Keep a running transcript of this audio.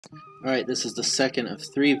Alright, this is the second of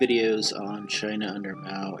 3 videos on China under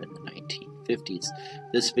Mao in the 1950s.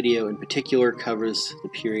 This video in particular covers the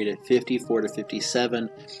period of 54 to 57.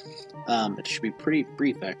 It should be pretty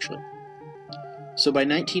brief, actually. So by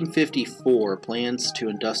 1954, plans to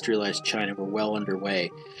industrialize China were well underway.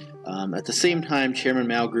 At the same time, Chairman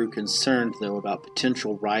Mao grew concerned, though, about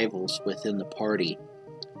potential rivals within the party.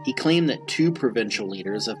 He claimed that 2 provincial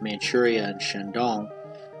leaders of Manchuria and Shandong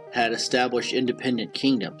had established independent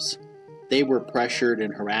kingdoms. They were pressured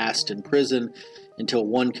and harassed in prison until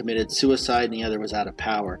one committed suicide and the other was out of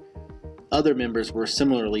power. Other members were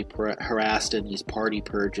similarly harassed in these party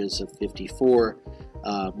purges of 54,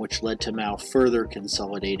 which led to Mao further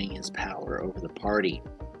consolidating his power over the party.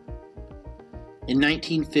 In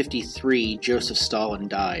 1953, Joseph Stalin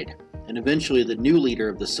died, and eventually the new leader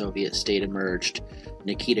of the Soviet state emerged,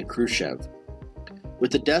 Nikita Khrushchev.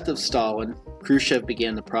 With the death of Stalin, Khrushchev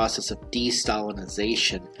began the process of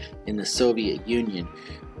de-Stalinization in the Soviet Union,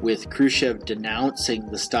 with Khrushchev denouncing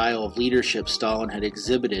the style of leadership Stalin had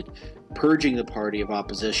exhibited, purging the party of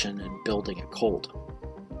opposition and building a cult.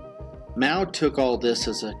 Mao took all this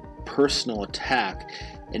as a personal attack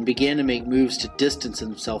and began to make moves to distance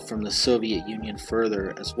himself from the Soviet Union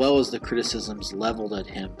further, as well as the criticisms leveled at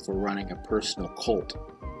him for running a personal cult.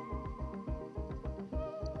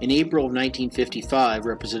 In April of 1955,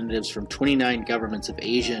 representatives from 29 governments of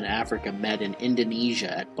Asia and Africa met in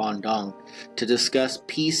Indonesia at Bandung to discuss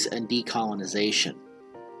peace and decolonization.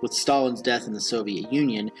 With Stalin's death in the Soviet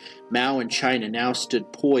Union, Mao and China now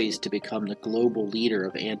stood poised to become the global leader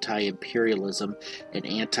of anti-imperialism and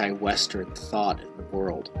anti-Western thought in the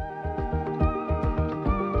world.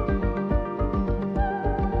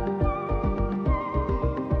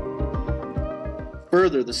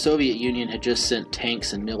 Further, the Soviet Union had just sent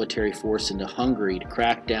tanks and military force into Hungary to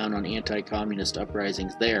crack down on anti-communist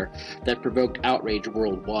uprisings there that provoked outrage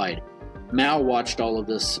worldwide. Mao watched all of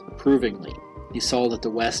this approvingly. He saw that the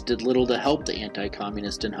West did little to help the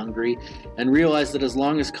anti-communist in Hungary and realized that as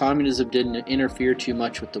long as communism didn't interfere too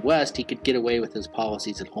much with the West, he could get away with his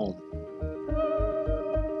policies at home.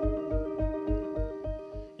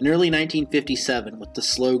 In early 1957, with the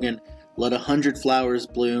slogan, "Let 100 flowers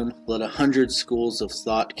bloom, let 100 schools of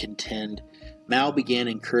thought contend," Mao began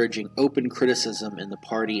encouraging open criticism in the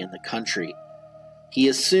party and the country. He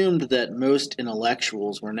assumed that most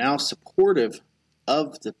intellectuals were now supportive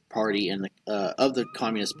of the party and of the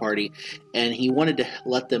Communist Party, and he wanted to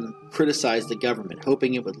let them criticize the government,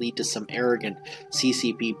 hoping it would lead to some arrogant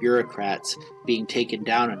CCP bureaucrats being taken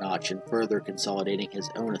down a notch and further consolidating his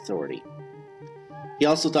own authority. He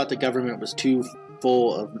also thought the government was too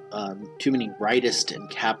full of too many rightist and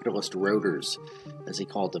capitalist roaders, as he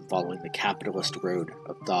called them, following the capitalist road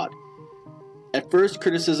of thought. At first,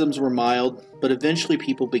 criticisms were mild, but eventually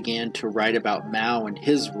people began to write about Mao and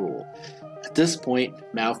his rule. At this point,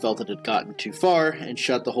 Mao felt it had gotten too far and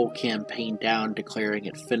shut the whole campaign down, declaring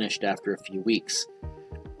it finished after a few weeks.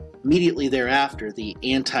 Immediately thereafter, the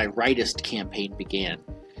anti-rightist campaign began,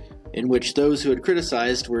 in which those who had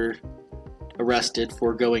criticized were arrested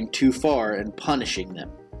for going too far and punishing them.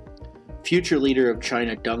 Future leader of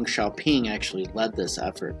China Deng Xiaoping actually led this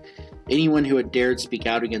effort. Anyone who had dared speak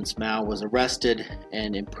out against Mao was arrested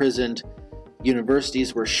and imprisoned.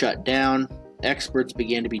 Universities were shut down. Experts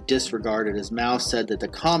began to be disregarded as Mao said that the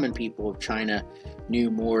common people of China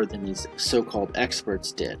knew more than these so-called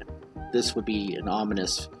experts did. This would be an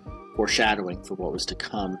ominous foreshadowing for what was to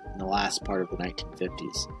come in the last part of the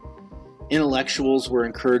 1950s. Intellectuals were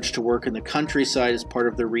encouraged to work in the countryside as part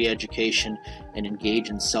of their re-education and engage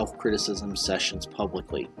in self-criticism sessions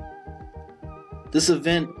publicly. This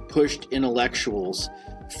event pushed intellectuals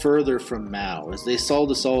further from Mao, as they saw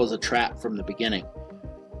this all as a trap from the beginning.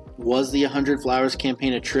 Was the 100 Flowers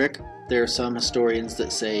campaign a trick? There are some historians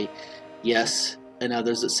that say yes, and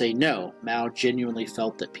others that say no. Mao genuinely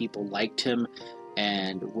felt that people liked him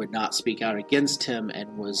and would not speak out against him,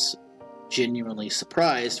 and was genuinely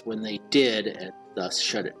surprised when they did, and thus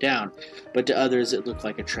shut it down. But to others, it looked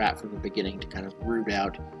like a trap from the beginning to kind of root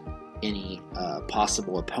out any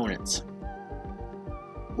possible opponents.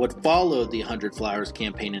 What followed the 100 Flowers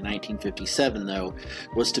campaign in 1957, though,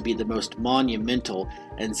 was to be the most monumental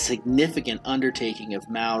and significant undertaking of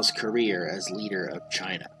Mao's career as leader of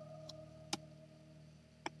China.